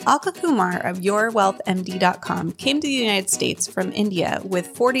Alka Kumar of YourWealthMD.com came to the United States from India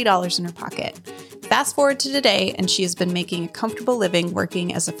with $40 in her pocket. Fast forward to today, and she has been making a comfortable living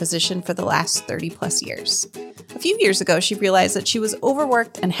working as a physician for the last 30 plus years. A few years ago, she realized that she was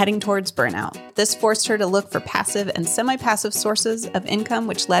overworked and heading towards burnout. This forced her to look for passive and semi-passive sources of income,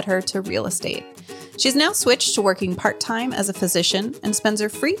 which led her to real estate. She's now switched to working part-time as a physician and spends her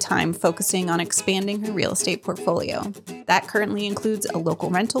free time focusing on expanding her real estate portfolio. That currently includes a local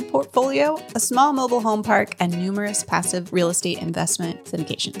rental portfolio, a small mobile home park, and numerous passive real estate investment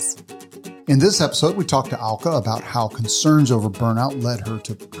syndications. In this episode, we talked to Alka about how concerns over burnout led her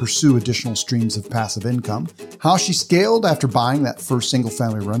to pursue additional streams of passive income, how she scaled after buying that first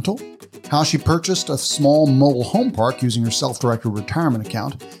single-family rental, how she purchased a small mobile home park using her self-directed retirement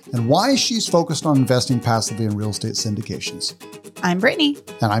account, and why she's focused on investing passively in real estate syndications. I'm Brittany.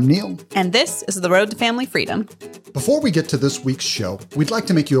 And I'm Neil. And this is The Road to Family Freedom. Before we get to this week's show, we'd like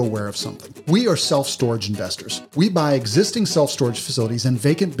to make you aware of something. We are self-storage investors. We buy existing self-storage facilities and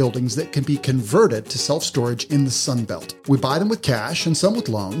vacant buildings that can be converted to self-storage in the Sun Belt. We buy them with cash and some with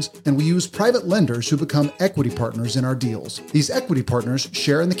loans, and we use private lenders who become equity partners in our deals. These equity partners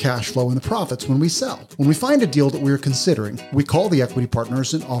share in the cash flow and the profits when we sell. When we find a deal that we are considering, we call the equity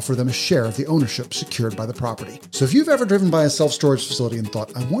partners and offer them a share of the ownership secured by the property. So if you've ever driven by a self-storage facility and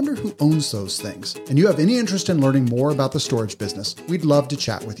thought, I wonder who owns those things, and you have any interest in learning more about the storage business, we'd love to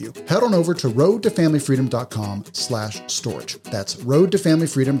chat with you. Head on over to roadtofamilyfreedom.com/storage. That's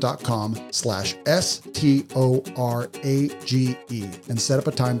roadtofamilyfreedom.com/STORAGE and set up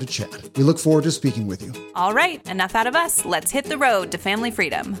a time to chat. We look forward to speaking with you. All right, enough out of us. Let's hit the road to family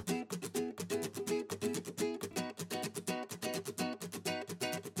freedom.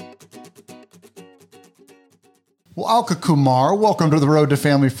 Well, Alka Kumar, welcome to the Road to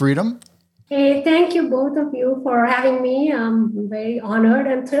Family Freedom. Hey, thank you both of you for having me. I'm very honored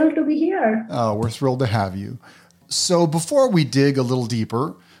and thrilled to be here. Oh, we're thrilled to have you. So before we dig a little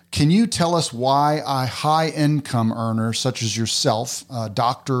deeper, can you tell us why a high-income earner such as yourself, a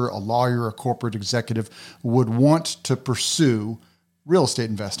doctor, a lawyer, a corporate executive, would want to pursue real estate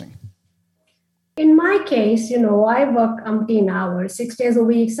investing? In my case, I work umpteen hours, 6 days a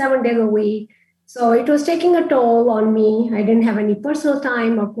week, 7 days a week. So it was taking a toll on me. I didn't have any personal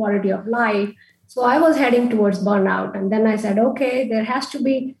time or quality of life. So I was heading towards burnout. And then I said, okay, there has to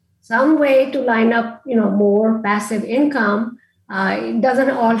be some way to line up, more passive income. It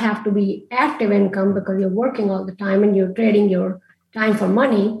doesn't all have to be active income because you're working all the time and you're trading your time for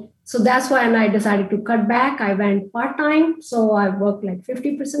money. So that's why I decided to cut back. I went part-time. So I work like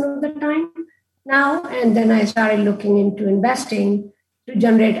 50% of the time now. And then I started looking into investing to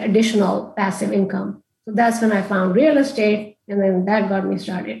generate additional passive income. So that's when I found real estate, and then that got me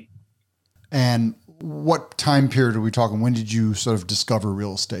started. And what time period are we talking? When did you sort of discover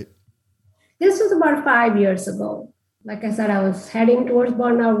real estate? This was about 5 years ago. Like I said, I was heading towards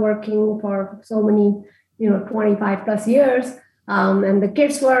burnout, working for so many, 25 plus years. And the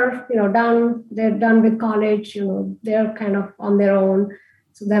kids were, done. They're done with college. They're kind of on their own.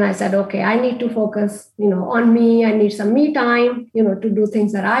 So then I said, okay, I need to focus, on me. I need some me time, to do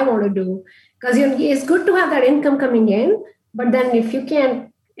things that I want to do. Because it's good to have that income coming in, but then if you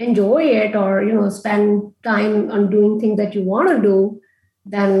can't enjoy it or, spend time on doing things that you want to do,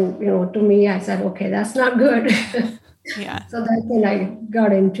 then, to me, I said, okay, that's not good. Yeah. So that's when I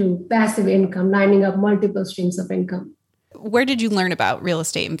got into passive income, lining up multiple streams of income. Where did you learn about real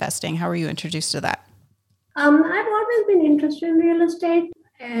estate investing? How were you introduced to that? I've always been interested in real estate.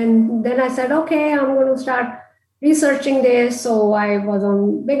 And then I said, okay, I'm going to start researching this. So I was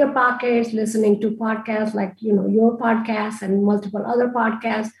on Bigger Pockets, listening to podcasts like, your podcast and multiple other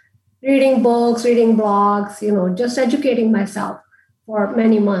podcasts, reading books, reading blogs, just educating myself for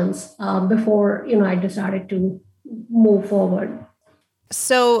many months before, I decided to move forward.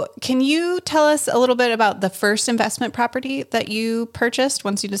 So can you tell us a little bit about the first investment property that you purchased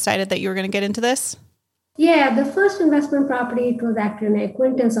once you decided that you were going to get into this? Yeah, the first investment property, it was actually an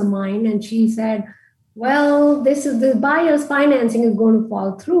acquaintance of mine. And she said, well, the buyer's financing is going to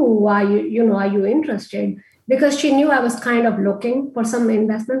fall through. Are you interested? Because she knew I was kind of looking for some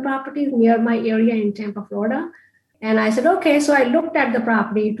investment properties near my area in Tampa, Florida. And I said, okay. So I looked at the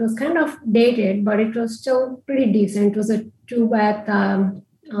property. It was kind of dated, but it was still pretty decent. It was a two-bedroom,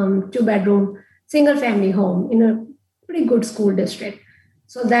 single-family home in a pretty good school district.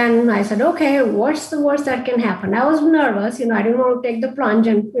 So then I said, okay, what's the worst that can happen? I was nervous, I didn't want to take the plunge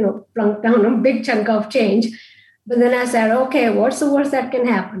and, plunk down a big chunk of change. But then I said, okay, what's the worst that can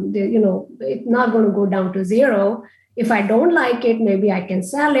happen? It's not going to go down to zero. If I don't like it, maybe I can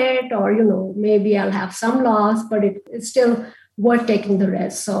sell it or, maybe I'll have some loss, but it's still worth taking the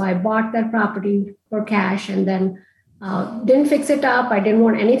risk. So I bought that property for cash and then didn't fix it up. I didn't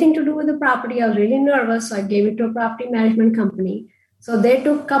want anything to do with the property. I was really nervous. So I gave it to a property management company. So they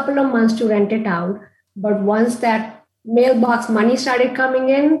took a couple of months to rent it out. But once that mailbox money started coming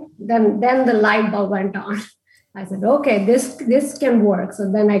in, then the light bulb went on. I said, okay, this can work.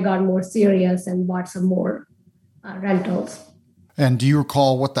 So then I got more serious and bought some more rentals. And do you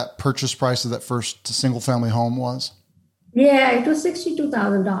recall what that purchase price of that first single family home was? Yeah, it was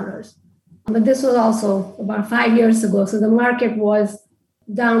 $62,000. But this was also about 5 years ago. So the market was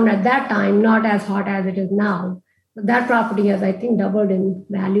down at that time, not as hot as it is now. But that property has, I think, doubled in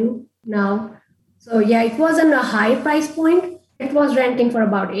value now. So yeah, it wasn't a high price point. It was renting for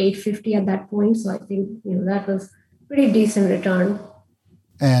about $850 at that point. So I think, that was pretty decent return.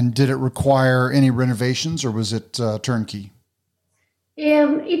 And did it require any renovations or was it turnkey?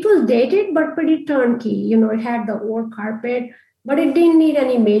 It was dated, but pretty turnkey. It had the old carpet, but it didn't need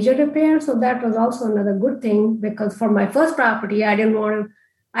any major repair. So that was also another good thing because for my first property, I didn't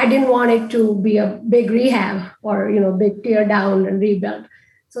want it to be a big rehab or, big tear down and rebuild.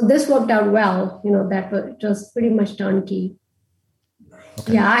 So this worked out well. That was just pretty much turnkey.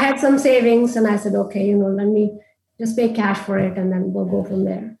 Okay. Yeah, I had some savings and I said, okay, let me just pay cash for it and then we'll go from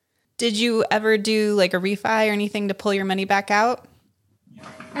there. Did you ever do like a refi or anything to pull your money back out?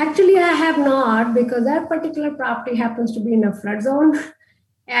 Actually, I have not because that particular property happens to be in a flood zone.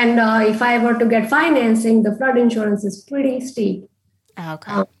 And if I were to get financing, the flood insurance is pretty steep.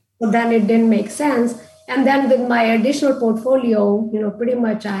 Okay. So then it didn't make sense. And then with my additional portfolio, pretty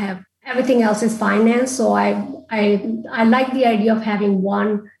much I have everything else is financed. So I like the idea of having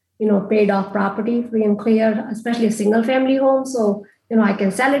one, paid off property free and clear, especially a single family home. So, I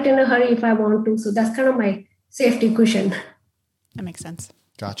can sell it in a hurry if I want to. So that's kind of my safety cushion. That makes sense.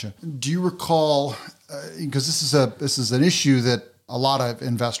 Gotcha. Do you recall, because this is an issue that a lot of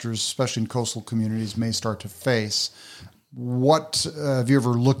investors, especially in coastal communities, may start to face. What have you ever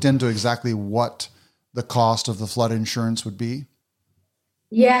looked into exactly what the cost of the flood insurance would be?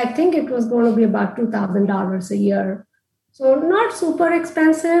 Yeah, I think it was going to be about $2,000 a year. So not super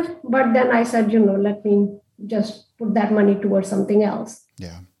expensive, but then I said, let me just put that money towards something else.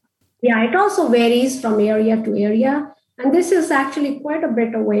 Yeah. Yeah, it also varies from area to area. And this is actually quite a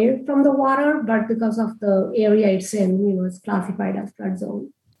bit away from the water, but because of the area it's in, it's classified as flood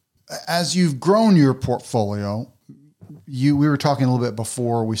zone. As you've grown your portfolio, we were talking a little bit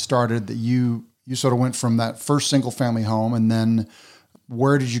before we started that you sort of went from that first single family home, and then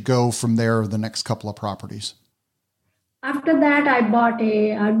where did you go from there the next couple of properties? After that, I bought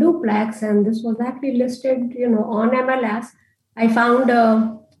a duplex, and this was actually listed, on MLS. I found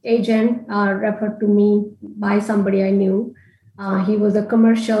a agent referred to me by somebody I knew. He was a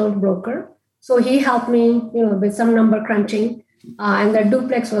commercial broker. So he helped me, with some number crunching. And the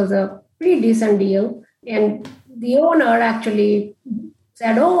duplex was a pretty decent deal. And the owner actually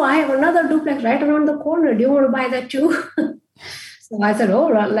said, oh, I have another duplex right around the corner. Do you want to buy that too? So I said, oh,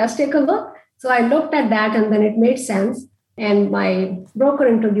 let's take a look. So I looked at that and then it made sense. And my broker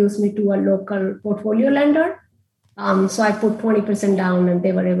introduced me to a local portfolio lender. So I put 20% down and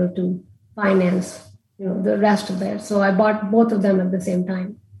they were able to finance, the rest of it. So I bought both of them at the same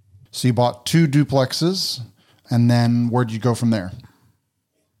time. So you bought 2 duplexes, and then where'd you go from there?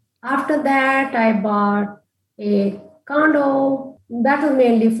 After that, I bought a condo. That was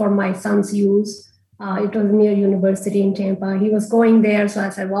mainly for my son's use. It was near University in Tampa. He was going there. So I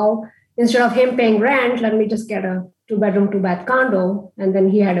said, well, instead of him paying rent, let me just get a 2-bedroom, 2-bath condo. And then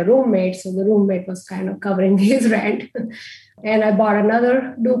he had a roommate. So the roommate was kind of covering his rent. And I bought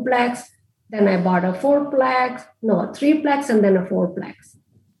another duplex. Then I bought a 3-plex, and then a 4-plex.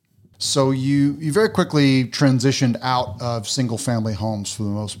 So you very quickly transitioned out of single family homes for the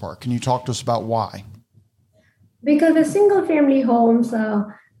most part. Can you talk to us about why? Because the single family homes,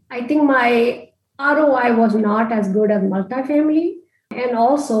 I think my ROI was not as good as multifamily. And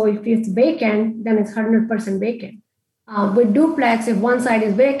also if it's vacant, then it's 100% vacant. With duplex, if one side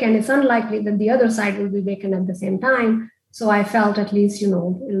is vacant, it's unlikely that the other side will be vacant at the same time. So I felt at least,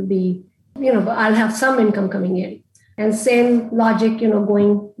 it'll be, I'll have some income coming in. And same logic,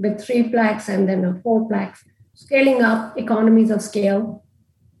 going with 3-plex and then a 4-plex, scaling up, economies of scale.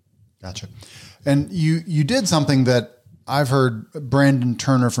 Gotcha. And you did something that I've heard Brandon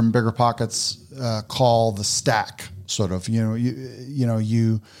Turner from Bigger Pockets call the stack, sort of.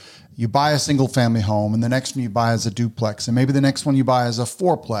 You buy a single family home, and the next one you buy is a duplex, and maybe the next one you buy is a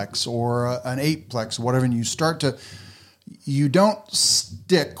 4-plex or an 8-plex or whatever, and you don't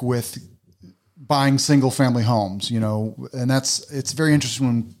stick with buying single family homes, and it's very interesting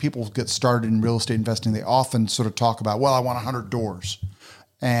when people get started in real estate investing. They often sort of talk about, well, I want 100 doors.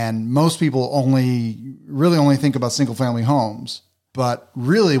 And most people only think about single family homes. But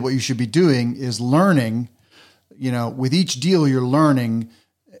really what you should be doing is learning, with each deal you're learning,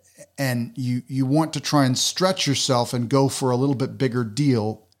 and you want to try and stretch yourself and go for a little bit bigger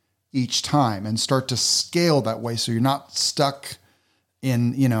deal each time and start to scale that way. So you're not stuck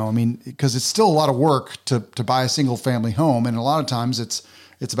in, because it's still a lot of work to buy a single family home. And a lot of times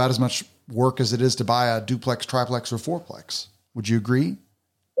it's about as much work as it is to buy a duplex, triplex, or fourplex. Would you agree?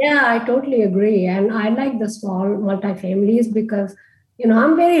 Yeah, I totally agree. And I like the small multifamilies because,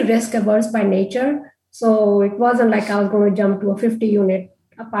 I'm very risk averse by nature. So it wasn't like I was going to jump to a 50 unit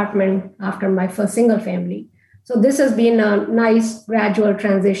apartment after my first single family. So this has been a nice gradual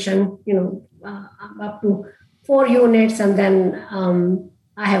transition, up to 4 units. And then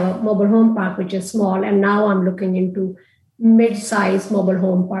I have a mobile home park, which is small. And now I'm looking into mid-size mobile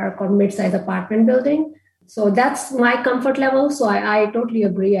home park or mid-size apartment building. So that's my comfort level. So I totally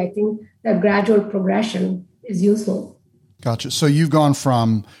agree. I think that gradual progression is useful. Gotcha. So you've gone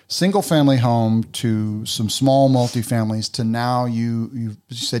from single family home to some small multifamilies to now you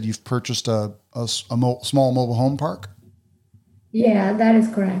said you've purchased a small mobile home park? Yeah, that is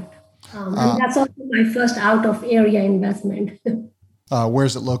correct. And that's also my first out of area investment.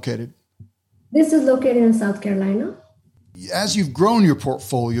 Where's it located? This is located in South Carolina. As you've grown your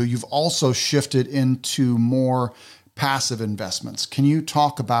portfolio, you've also shifted into more passive investments. Can you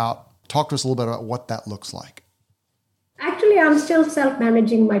talk to us a little bit about what that looks like? Actually, I'm still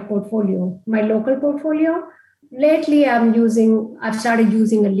self-managing my portfolio, my local portfolio. Lately, I've started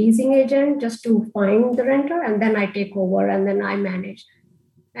using a leasing agent just to find the renter, and then I take over and then I manage.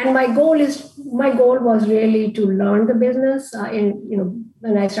 And my goal was really to learn the business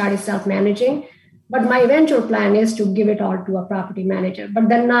when I started self-managing. But my eventual plan is to give it all to a property manager. But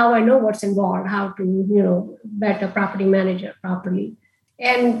then now I know what's involved, how to, vet a property manager properly.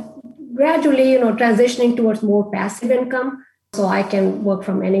 And gradually, transitioning towards more passive income. So I can work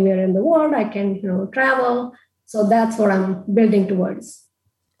from anywhere in the world. I can, travel. So that's what I'm building towards.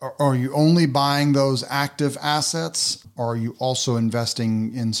 Are you only buying those active assets? Or are you also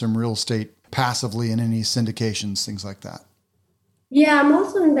investing in some real estate passively in any syndications, things like that? Yeah, I'm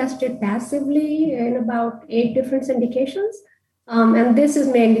also invested passively in about 8 different syndications. And this is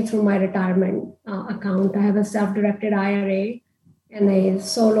mainly through my retirement account. I have a self-directed IRA and a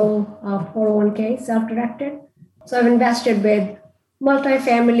solo 401k self-directed. So I've invested with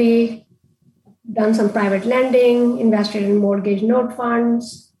multifamily, done some private lending, invested in mortgage note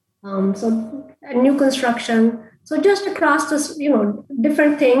funds, new construction. So just across this,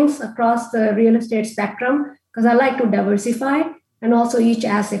 different things across the real estate spectrum, because I like to diversify. And also each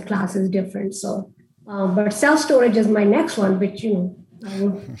asset class is different. So, but self-storage is my next one, which, I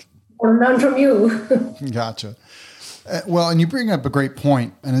would learn from you. Gotcha. Well, and you bring up a great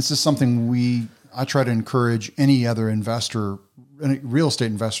point, and this is something I try to encourage any other investor, any real estate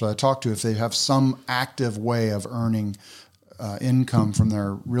investor I talk to, if they have some active way of earning income from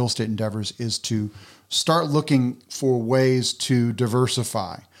their real estate endeavors, is to start looking for ways to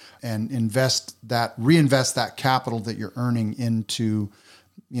diversify and reinvest that capital that you're earning into,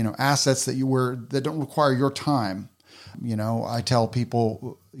 assets that don't require your time. I tell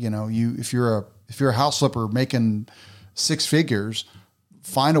people, if you're a house flipper making 6 figures,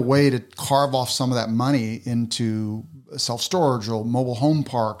 find a way to carve off some of that money into self-storage or mobile home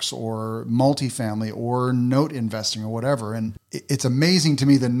parks or multifamily or note investing or whatever. And it's amazing to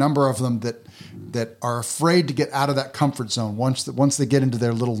me the number of them that are afraid to get out of that comfort zone once they get into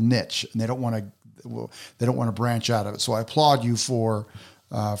their little niche, and they don't want to branch out of it. So I applaud you for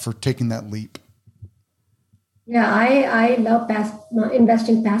taking that leap. Yeah, I love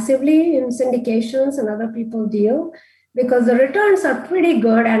investing passively in syndications and other people's deal, because the returns are pretty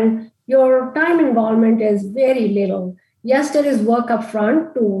good and your time involvement is very little. Yes, there is work up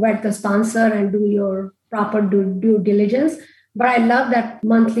front to vet the sponsor and do your proper due diligence, but I love that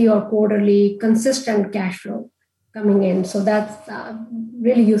monthly or quarterly consistent cash flow coming in. So that's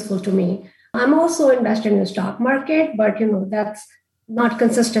really useful to me. I'm also invested in the stock market, but that's not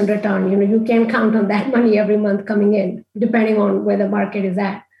consistent return. You can't count on that money every month coming in, depending on where the market is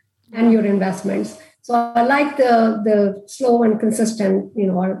at and your investments. So I like the slow and consistent,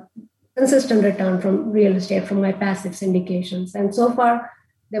 or consistent return from real estate from my passive syndications. And so far,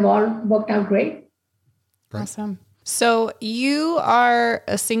 they've all worked out great. Awesome. So you are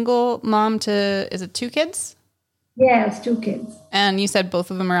a single mom to, is it 2 kids? Yes, 2 kids. And you said both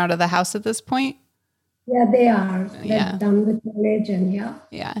of them are out of the house at this point? Yeah, they are. They're Yeah. done with college and yeah.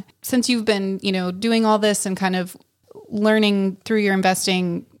 Yeah. Since you've been, doing all this and kind of learning through your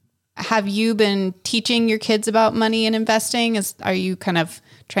investing, have you been teaching your kids about money and investing? Are you kind of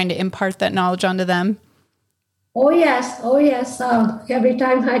trying to impart that knowledge onto them? Oh, yes. Oh, yes. Every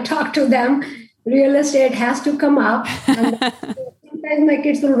time I talk to them, real estate has to come up. And sometimes my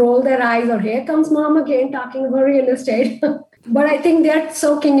kids will roll their eyes or here comes mom again talking about real estate. But I think they're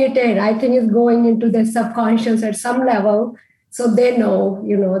soaking it in. I think it's going into their subconscious at some level. So they know,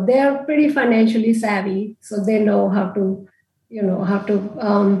 they're pretty financially savvy. So they know how to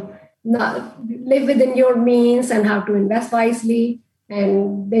not live within your means and how to invest wisely.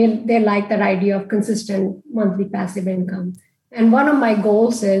 And they like that idea of consistent monthly passive income. And one of my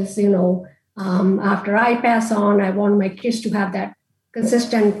goals is, after I pass on, I want my kids to have that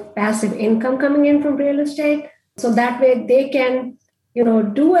consistent passive income coming in from real estate. So that way they can,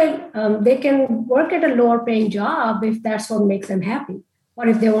 do it. They can work at a lower paying job if that's what makes them happy. Or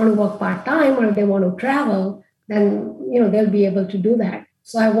if they want to work part-time or if they want to travel, then, they'll be able to do that.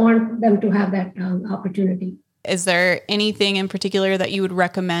 So I want them to have that opportunity. Is there anything in particular that you would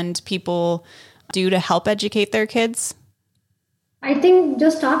recommend people do to help educate their kids? I think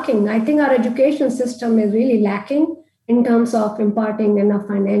just talking. I think our education system is really lacking in terms of imparting enough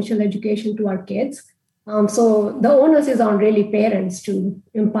financial education to our kids. So the onus is on really parents to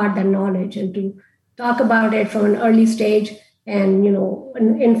impart that knowledge and to talk about it from an early stage and,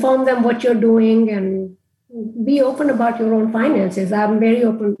 inform them what you're doing and be open about your own finances. I'm very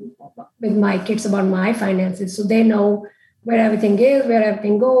open with my kids about my finances. So they know where everything is, where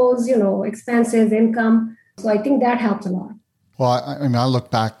everything goes, expenses, income. So I think that helps a lot. Well, I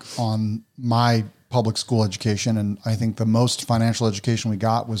look back on my public school education, and I think the most financial education we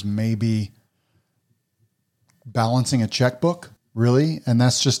got was maybe balancing a checkbook, really. And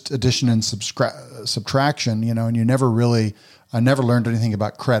that's just addition and subtraction, and I never learned anything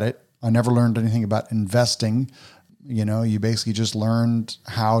about credit. I never learned anything about investing. You basically just learned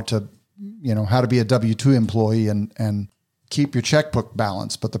how to be a W-2 employee and keep your checkbook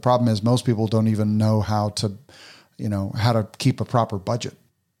balanced. But the problem is most people don't even know how to keep a proper budget.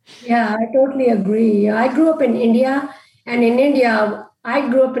 Yeah, I totally agree. I grew up in India, and in India, I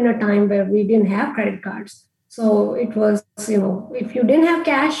grew up in a time where we didn't have credit cards. So it was, if you didn't have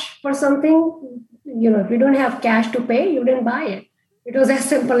cash for something, if you don't have cash to pay, you didn't buy it. It was as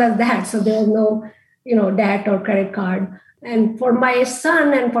simple as that. So there was no, debt or credit card. And for my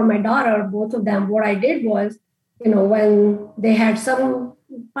son and for my daughter, both of them, what I did was, when they had some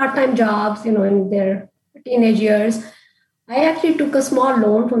part-time jobs, in their teenage years, I actually took a small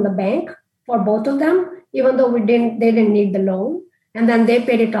loan from the bank for both of them, even though they didn't need the loan. And then they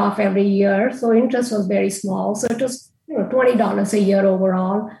paid it off every year. So interest was very small. So it was, $20 a year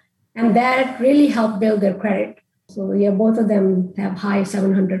overall. And that really helped build their credit. So yeah, both of them have high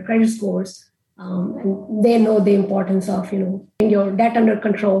 700 credit scores. And they know the importance of, getting your debt under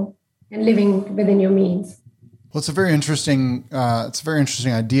control and living within your means. Well, it's a very interesting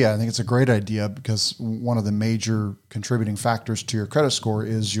idea. I think it's a great idea because one of the major contributing factors to your credit score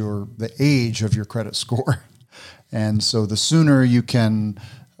is the age of your credit score. And so the sooner you can,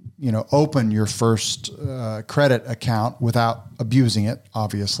 open your first credit account without abusing it,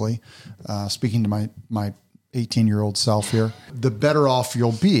 obviously, speaking to my 18-year-old self here, the better off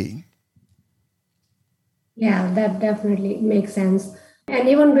you'll be. Yeah, that definitely makes sense. And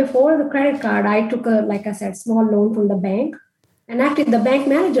even before the credit card, I took like I said, small loan from the bank. And actually the bank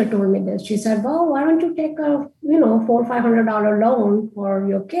manager told me this. She said, well, why don't you take a, $400 or $500 loan for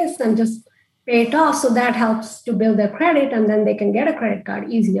your kids and just pay it off. So that helps to build their credit and then they can get a credit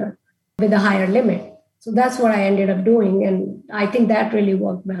card easier with a higher limit. So that's what I ended up doing. And I think that really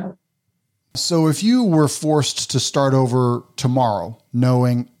worked well. So if you were forced to start over tomorrow,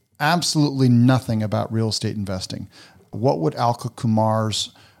 knowing absolutely nothing about real estate investing, what would Alka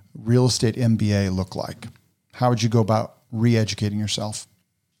Kumar's real estate MBA look like? How would you go about re-educating yourself?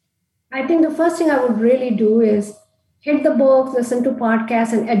 I think the first thing I would really do is hit the books, listen to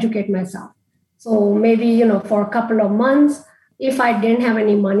podcasts, and educate myself. So maybe, for a couple of months, if I didn't have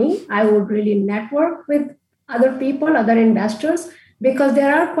any money, I would really network with other people, other investors, because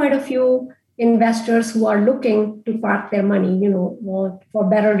there are quite a few investors who are looking to park their money, for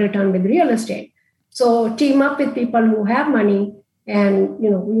better return with real estate. So team up with people who have money and,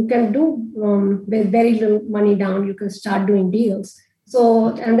 you can do with very little money down, you can start doing deals. So,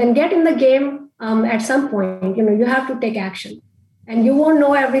 and then get in the game at some point, you have to take action. And you won't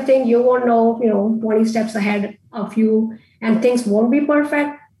know everything. You won't know, 20 steps ahead of you and things won't be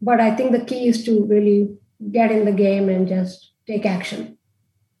perfect. But I think the key is to really get in the game and just take action.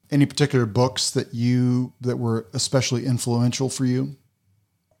 Any particular books that were especially influential for you?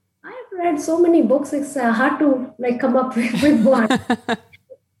 I've read so many books, it's hard to come up with one.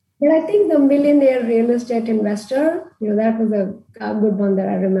 And I think The Millionaire Real Estate Investor, that was a good one that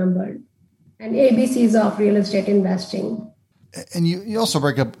I remembered. And ABCs of Real Estate Investing. And you also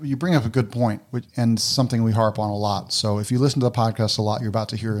bring up a good point, and something we harp on a lot. So if you listen to the podcast a lot, you're about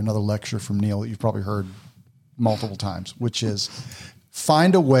to hear another lecture from Neil that you've probably heard multiple times, which is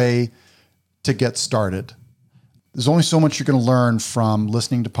find a way to get started. There's only so much you're going to learn from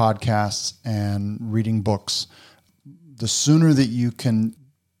listening to podcasts and reading books. The sooner that you can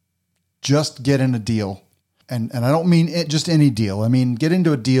just get in a deal, and I don't mean just any deal. I mean, get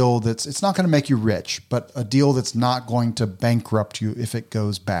into a deal it's not going to make you rich, but a deal that's not going to bankrupt you if it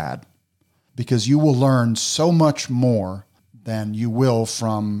goes bad, because you will learn so much more than you will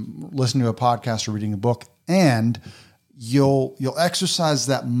from listening to a podcast or reading a book, and you'll exercise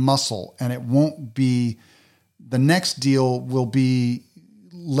that muscle, and it won't be, the next deal will be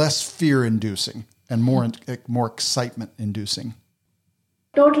less fear inducing and more excitement inducing.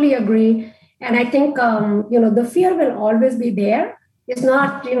 Totally agree. And I think, the fear will always be there. It's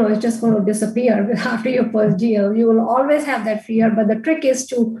not, it's just going to disappear after your first deal. You will always have that fear, but the trick is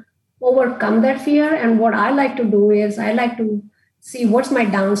to overcome that fear. And what I like to do is I like to see what's my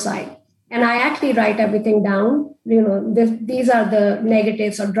downside. And I actually write everything down. These are the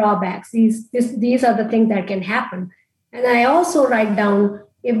negatives or drawbacks. These are the things that can happen. And I also write down,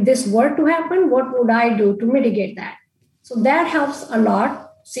 if this were to happen, what would I do to mitigate that? So that helps a lot,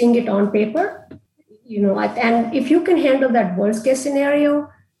 seeing it on paper, and if you can handle that worst case scenario,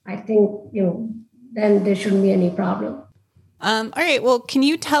 I think, then there shouldn't be any problem. All right. Well, can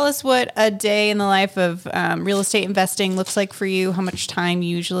you tell us what a day in the life of real estate investing looks like for you? How much time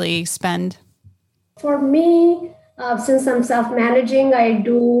you usually spend? For me, since I'm self-managing, I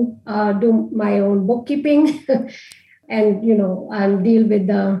do my own bookkeeping and, deal with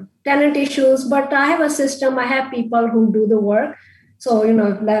the tenant issues, but I have a system. I have people who do the work. So,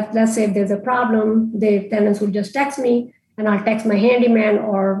 let's say if there's a problem, the tenants would just text me, and I'll text my handyman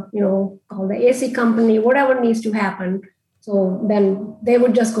or, call the AC company, whatever needs to happen. So then they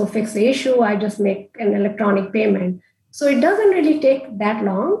would just go fix the issue. I just make an electronic payment. So it doesn't really take that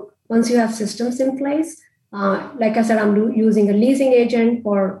long once you have systems in place. Like I said, I'm using a leasing agent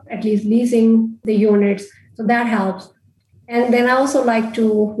for at least leasing the units. So that helps. And then I also like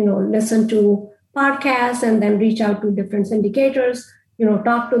to, listen to podcasts and then reach out to different syndicators,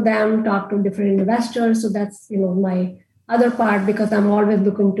 talk to them, talk to different investors. So that's, my other part, because I'm always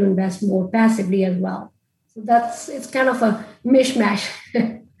looking to invest more passively as well. So it's kind of a mishmash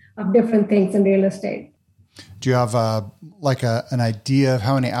of different things in real estate. Do you have an idea of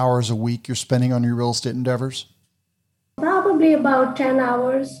how many hours a week you're spending on your real estate endeavors? Probably about 10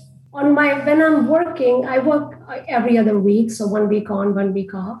 hours. When I'm working, I work every other week. So 1 week on, 1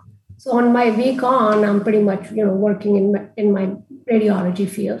 week off. So on my week on, I'm pretty much, working in my radiology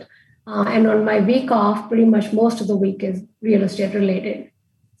field. And on my week off, pretty much most of the week is real estate related.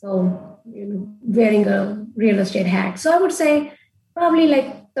 So, wearing a real estate hat. So I would say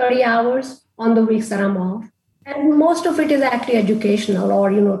probably 30 hours on the weeks that I'm off. And most of it is actually educational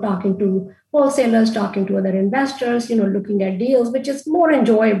or, talking to wholesalers, talking to other investors, looking at deals, which is more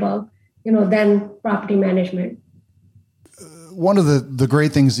enjoyable, than property management. One of the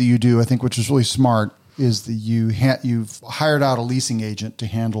great things that you do, I think, which is really smart, is that you've hired out a leasing agent to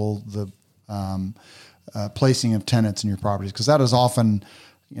handle the placing of tenants in your properties, because that is often,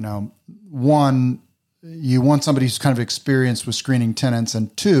 one, you want somebody who's kind of experienced with screening tenants,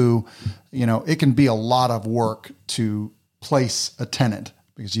 and two, it can be a lot of work to place a tenant,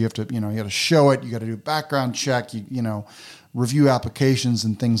 because you have to, you got to show it, you got to do background check, review applications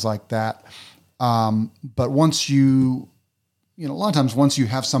and things like that. But once a lot of times once you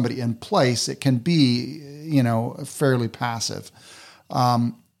have somebody in place, it can be, fairly passive.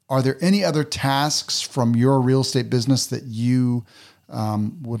 Are there any other tasks from your real estate business that you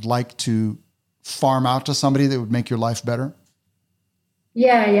would like to farm out to somebody that would make your life better?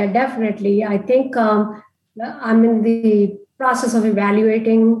 Yeah, definitely. I think I'm in the process of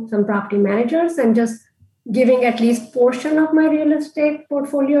evaluating some property managers and just giving at least portion of my real estate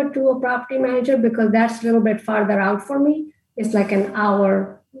portfolio to a property manager, because that's a little bit farther out for me. It's like an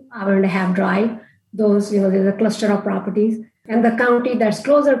hour and a half drive. There's a cluster of properties. And the county that's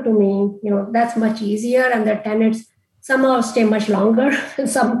closer to me, that's much easier. And their tenants somehow stay much longer.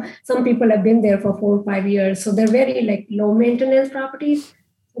 Some people have been there for 4 or 5 years. So they're very low maintenance properties.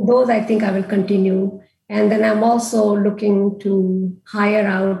 Those I think I will continue. And then I'm also looking to hire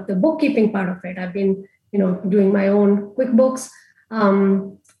out the bookkeeping part of it. I've been, doing my own QuickBooks.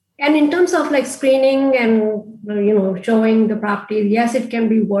 And in terms of like screening and showing the property, yes, it can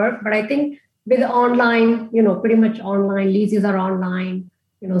be work, but I think with online, pretty much online, leases are online,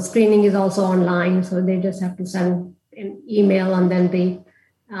 screening is also online, so they just have to send an email and then the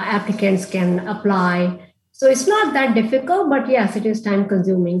applicants can apply. So it's not that difficult, but yes, it is time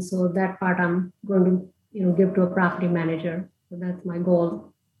consuming. So that part I'm going to give to a property manager. So that's my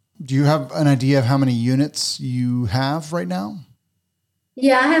goal. Do you have an idea of how many units you have right now?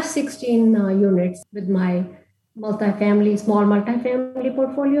 Yeah, I have 16 units with my small multifamily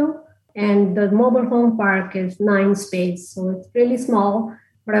portfolio. And the mobile home park is 9 space. So it's really small,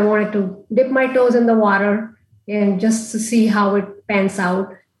 but I wanted to dip my toes in the water and just to see how it pans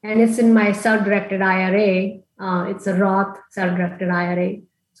out. And it's in my self-directed IRA. It's a Roth self-directed IRA.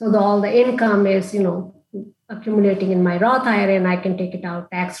 So all the income is, accumulating in my Roth IRA, and I can take it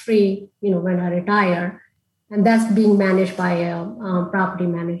out tax-free, when I retire. And that's being managed by a property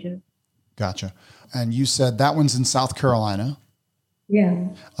manager. Gotcha. And you said that one's in South Carolina. Yeah.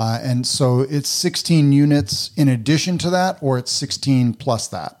 And so it's 16 units in addition to that, or it's 16 plus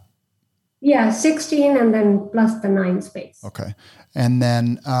that? Yeah, 16 and then plus the 9 space. Okay. And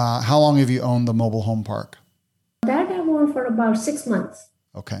then how long have you owned the mobile home park? That I've owned for about 6 months.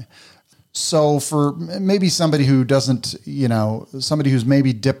 Okay. So for maybe somebody who doesn't, somebody who's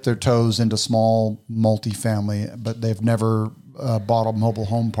maybe dipped their toes into small multifamily, but they've never bought a mobile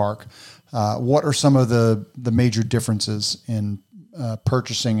home park, what are some of the major differences in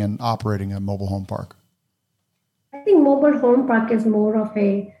purchasing and operating a mobile home park? I think mobile home park is more of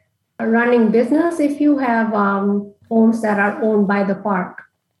a running business if you have homes that are owned by the park.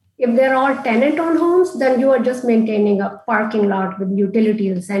 If they're all tenant-owned homes, then you are just maintaining a parking lot with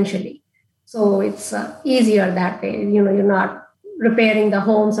utilities essentially. So it's easier that way. You're not repairing the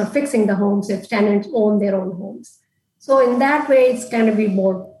homes or fixing the homes if tenants own their own homes. So in that way, it's going to be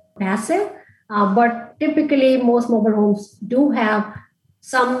more passive. But typically, most mobile homes do have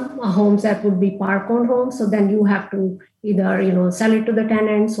some homes that would be park-owned homes. So then you have to either, sell it to the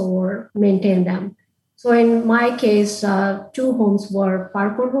tenants or maintain them. So in my case, 2 homes were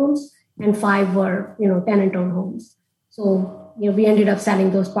park-owned homes and 5 were, tenant-owned homes. So, we ended up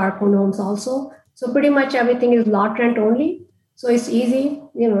selling those park-owned homes also. So pretty much everything is lot rent only. So it's easy.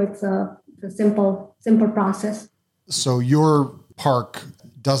 It's a simple process. So your park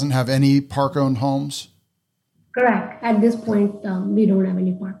doesn't have any park-owned homes? Correct. At this point, we don't have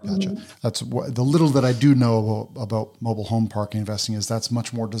any park-owned homes. That's the little that I do know about mobile home park investing is that's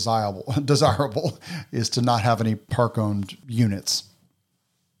much more desirable is to not have any park-owned units.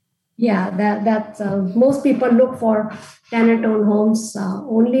 Yeah, that's most people look for tenant-owned homes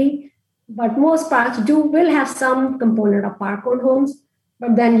only, but most parks will have some component of park-owned homes.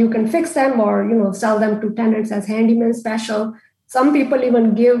 But then you can fix them or sell them to tenants as handyman special. Some people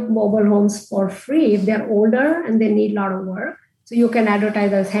even give mobile homes for free if they're older and they need a lot of work. So you can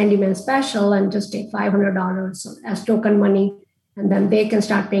advertise as handyman special and just take $500 as token money, and then they can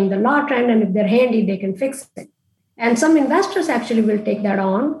start paying the lot rent. And if they're handy, they can fix it. And some investors actually will take that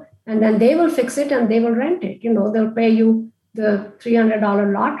on. And then they will fix it and they will rent it. They'll pay you the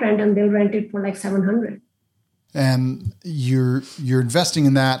 $300 lot rent and they'll rent it for like $700. And you're investing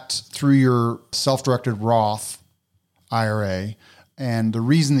in that through your self-directed Roth IRA. And the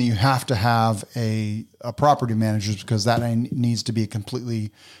reason that you have to have a property manager is because that needs to be a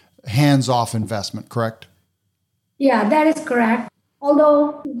completely hands-off investment, correct? Yeah, that is correct.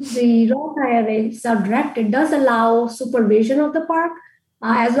 Although the Roth IRA self-directed does allow supervision of the park,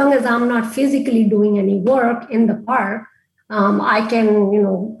 as long as I'm not physically doing any work in the park, I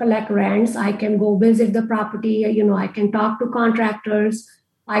can, collect rents. I can go visit the property. I can talk to contractors.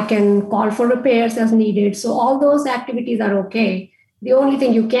 I can call for repairs as needed. So all those activities are okay. The only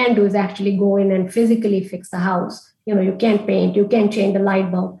thing you can do is actually go in and physically fix the house. You can't paint. You can't change the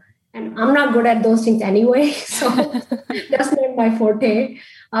light bulb. And I'm not good at those things anyway. So that's not my forte.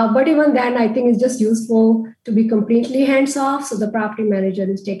 But even then, I think it's just useful to be completely hands-off. So the property manager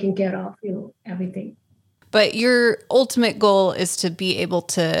is taking care of, everything. But your ultimate goal is to be able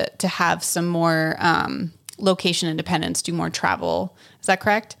to have some more location independence, do more travel. Is that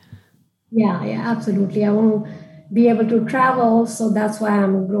correct? Yeah, absolutely. I want to be able to travel. So that's why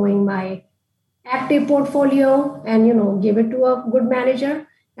I'm growing my active portfolio and, give it to a good manager.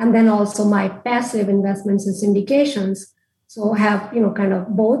 And then also my passive investments and syndications. So have, kind of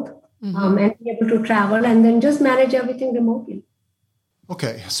both and be able to travel and then just manage everything remotely.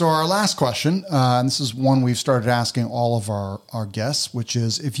 Okay. So our last question, and this is one we've started asking all of our guests, which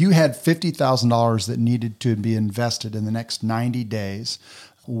is if you had $50,000 that needed to be invested in the next 90 days,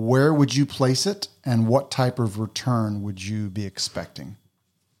 where would you place it and what type of return would you be expecting?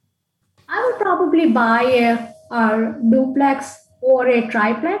 I would probably buy a duplex or a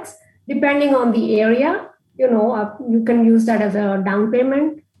triplex, depending on the area. You can use that as a down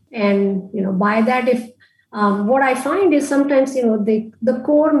payment and, buy that. If what I find is sometimes, the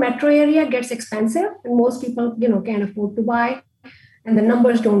core metro area gets expensive and most people, can't afford to buy and the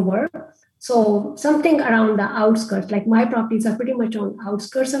numbers don't work. So something around the outskirts, like my properties are pretty much on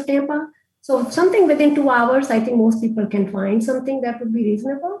outskirts of Tampa. So something within 2 hours, I think most people can find something that would be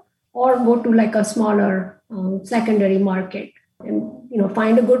reasonable, or go to like a smaller secondary market and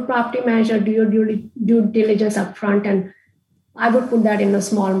find a good property manager, do your due diligence up front, and I would put that in a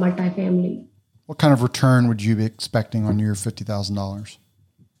small multifamily. What kind of return would you be expecting on your $50,000?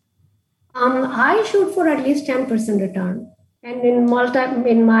 I shoot for at least 10% return. And in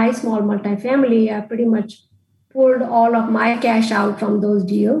my small multifamily, I pretty much pulled all of my cash out from those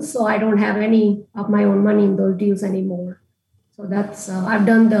deals, so I don't have any of my own money in those deals anymore. So that's I've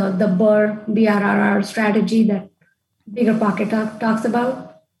done the BRRR strategy that Bigger Pocket talks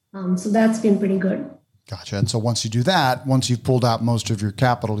about. So that's been pretty good. Gotcha. And so once you do that, once you've pulled out most of your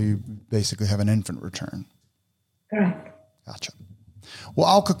capital, you basically have an infant return. Correct. Gotcha. Well,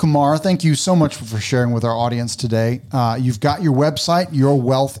 Alka Kumar, thank you so much for sharing with our audience today. You've got your website,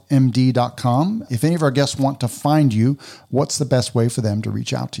 yourwealthmd.com. If any of our guests want to find you, what's the best way for them to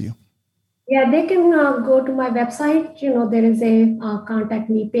reach out to you? Yeah, they can go to my website. There is a contact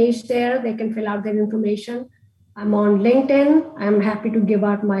me page there. They can fill out their information. I'm on LinkedIn. I'm happy to give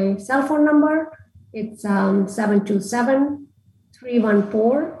out my cell phone number. It's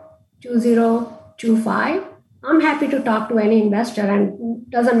 727-314-2025. I'm happy to talk to any investor, and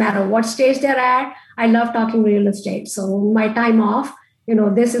it doesn't matter what stage they're at. I love talking real estate. So my time off,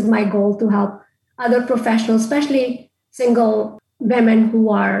 this is my goal, to help other professionals, especially single women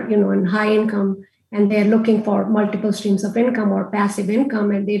who are, in high income and they're looking for multiple streams of income or passive income,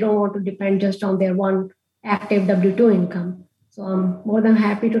 and they don't want to depend just on their one active W-2 income. So I'm more than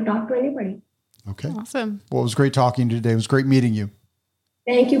happy to talk to anybody. Okay. Awesome. Well, it was great talking to you today. It was great meeting you.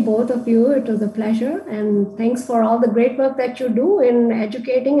 Thank you, both of you. It was a pleasure. And thanks for all the great work that you do in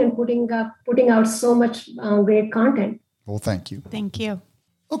educating and putting out so much great content. Well, thank you. Thank you.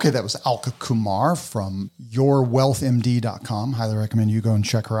 Okay, that was Alka Kumar from yourwealthmd.com. Highly recommend you go and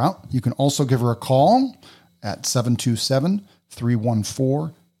check her out. You can also give her a call at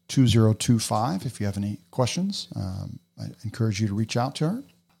 727-314-2025 if you have any questions. I encourage you to reach out to her.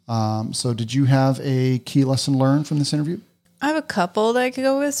 So did you have a key lesson learned from this interview? I have a couple that I could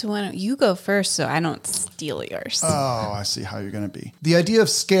go with, so why don't you go first so I don't steal yours? Oh, I see how you're going to be. The idea of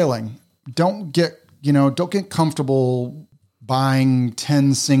scaling, don't get comfortable buying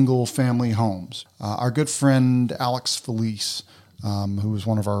 10 single family homes. Our good friend Alex Felice, who was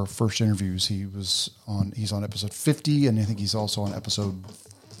one of our first interviews, he's on episode 50, and I think he's also on episode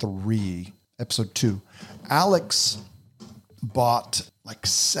 2. Alex bought like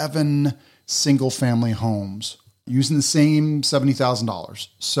 7 single family homes using the same $70,000.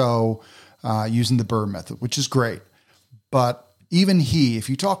 So using the BRRRR method, which is great. But even if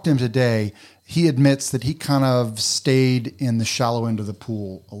you talk to him today, he admits that he kind of stayed in the shallow end of the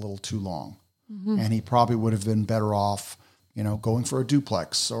pool a little too long. Mm-hmm. And he probably would have been better off, going for a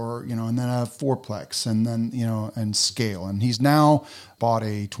duplex or, and then a fourplex and then, and scale. And he's now bought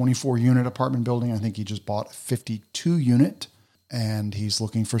a 24 unit apartment building. I think he just bought a 52 unit and he's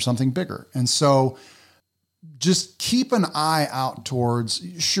looking for something bigger. And so just keep an eye out towards,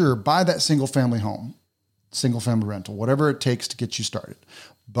 sure, buy that single family home, single family rental, whatever it takes to get you started.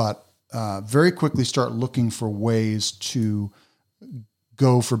 But very quickly start looking for ways to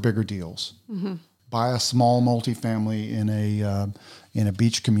go for bigger deals. Mm-hmm. Buy a small multifamily in a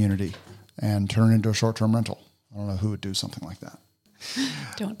beach community and turn it into a short-term rental. I don't know who would do something like that.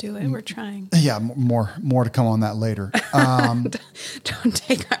 Don't do it. We're trying. Yeah, more to come on that later. Don't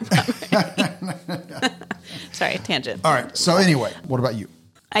take my money. Sorry, tangent. All right. So anyway, what about you?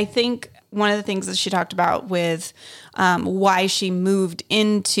 I think one of the things that she talked about with why she moved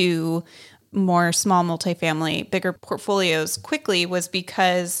into more small multifamily, bigger portfolios quickly was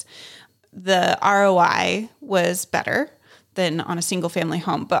because the ROI was better than on a single family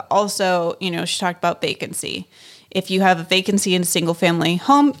home. But also, she talked about vacancy. If you have a vacancy in a single family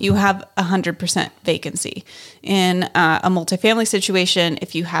home, you have 100% vacancy. In a multifamily situation,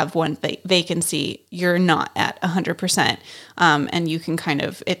 if you have one vacancy, you're not at 100%. And you can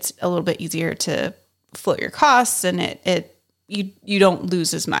it's a little bit easier to float your costs and you don't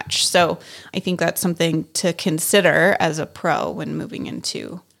lose as much. So I think that's something to consider as a pro when moving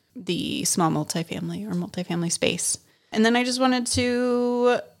into the small multifamily or multifamily space. And then I just wanted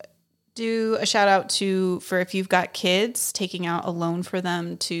to do a shout out for if you've got kids, taking out a loan for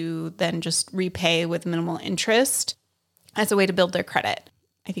them to then just repay with minimal interest as a way to build their credit.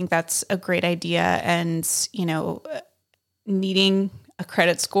 I think that's a great idea. And, needing a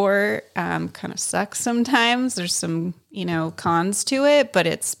credit score kind of sucks sometimes. There's some, cons to it, but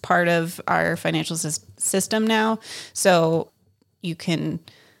it's part of our financial system now. So you can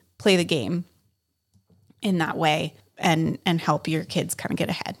play the game in that way and help your kids kind of get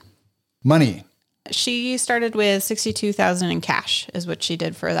ahead. Money. She started with $62,000 in cash is what she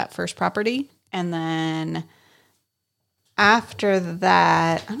did for that first property. And then after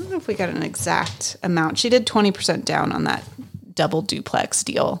that, I don't know if we got an exact amount. She did 20% down on that double duplex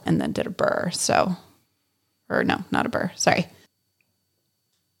deal and then did a BRRRR. No, not a BRRRR. Sorry.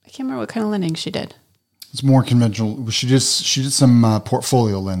 I can't remember what kind of lending she did. It's more conventional. She did some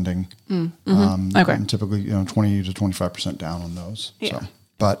portfolio lending. Okay. And typically, 20 to 25% down on those. Yeah. So,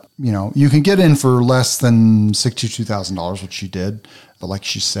 but you can get in for less than $62,000, which she did. But like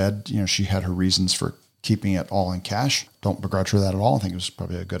she said, she had her reasons for keeping it all in cash. Don't begrudge her that at all. I think it was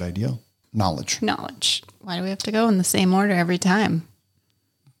probably a good idea. Knowledge. Why do we have to go in the same order every time?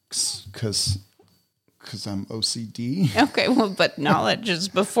 Because I'm OCD. Okay, well, but knowledge is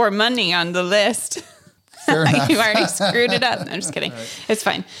before money on the list. Fair enough. You already screwed it up. I'm just kidding. Right. It's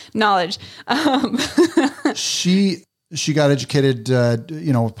fine. Knowledge. She got educated,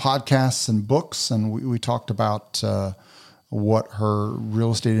 with podcasts and books, and we talked about what her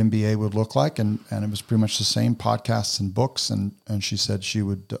real estate MBA would look like, and it was pretty much the same, podcasts and books, and she said she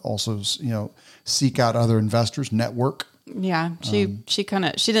would also seek out other investors, network. Yeah, she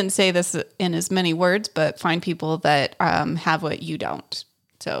didn't say this in as many words, but find people that have what you don't.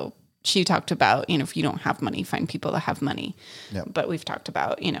 So she talked about, if you don't have money, find people that have money. Yep. But we've talked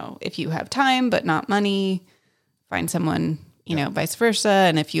about, if you have time but not money, find someone, vice versa.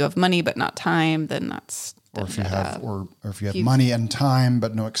 And if you have money but not time, then that's... Or if you have money and time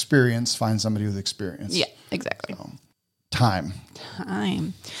but no experience, find somebody with experience. Yeah, exactly. So, time.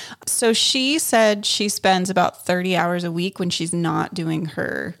 So she said she spends about 30 hours a week when she's not doing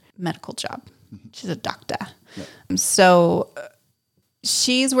her medical job. Mm-hmm. She's a doctor. Yep. So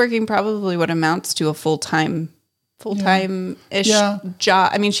she's working probably what amounts to a full-time-ish job.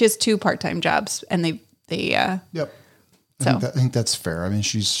 I mean, she has 2 part-time jobs, and they Yep. I think that's fair. I mean,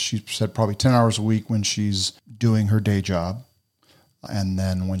 she said probably 10 hours a week when she's doing her day job. And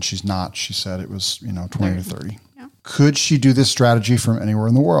then when she's not, she said it was, 20 to 30. Yeah. Could she do this strategy from anywhere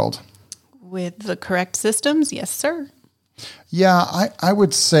in the world? With the correct systems? Yes, sir. Yeah, I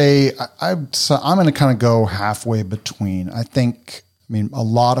would say I'm going to kind of go halfway between. I mean, a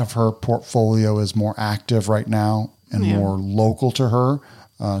lot of her portfolio is more active right now and more local to her.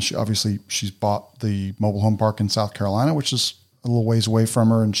 She's bought the mobile home park in South Carolina, which is a little ways away from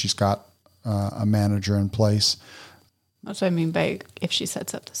her, and she's got a manager in place. That's what I mean by if she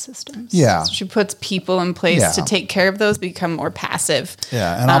sets up the systems. Yeah. So she puts people in place to take care of those, become more passive.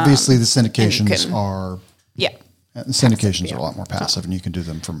 Yeah, and obviously the syndications are... Yeah. The syndications are a lot more passive, and you can do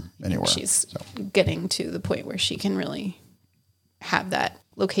them from anywhere. She's getting to the point where she can really have that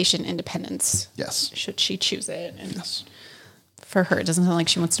location independence. Yes. Should she choose it. And for her, it doesn't sound like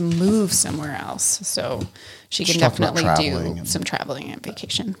she wants to move somewhere else. So she can definitely do some traveling and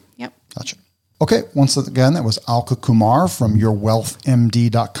vacation. Yep. Gotcha. Okay. Once again, that was Alka Kumar from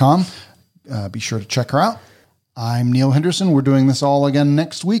yourwealthmd.com. Be sure to check her out. I'm Neil Henderson. We're doing this all again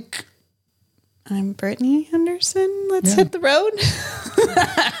next week. I'm Brittany Henderson. Let's hit the road.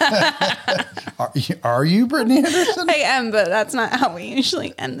 Are you Brittany Henderson? I am, but that's not how we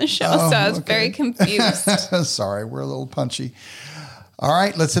usually end the show. So I was very confused. Sorry, we're a little punchy. All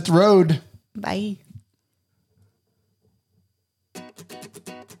right, let's hit the road. Bye.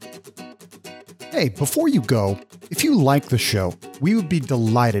 Hey, before you go, if you like the show, we would be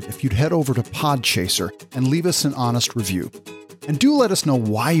delighted if you'd head over to Podchaser and leave us an honest review. And do let us know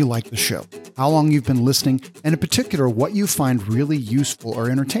why you like the show, how long you've been listening, and in particular, what you find really useful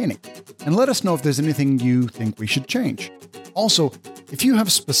or entertaining. And let us know if there's anything you think we should change. Also, if you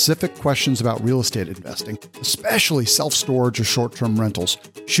have specific questions about real estate investing, especially self-storage or short-term rentals,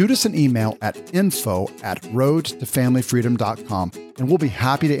 shoot us an email at info@roadtofamilyfreedom.com, and we'll be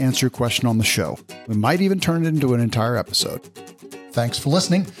happy to answer your question on the show. We might even turn it into an entire episode. Thanks for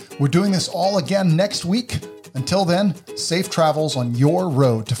listening. We're doing this all again next week. Until then, safe travels on your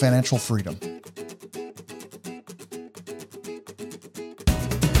road to financial freedom.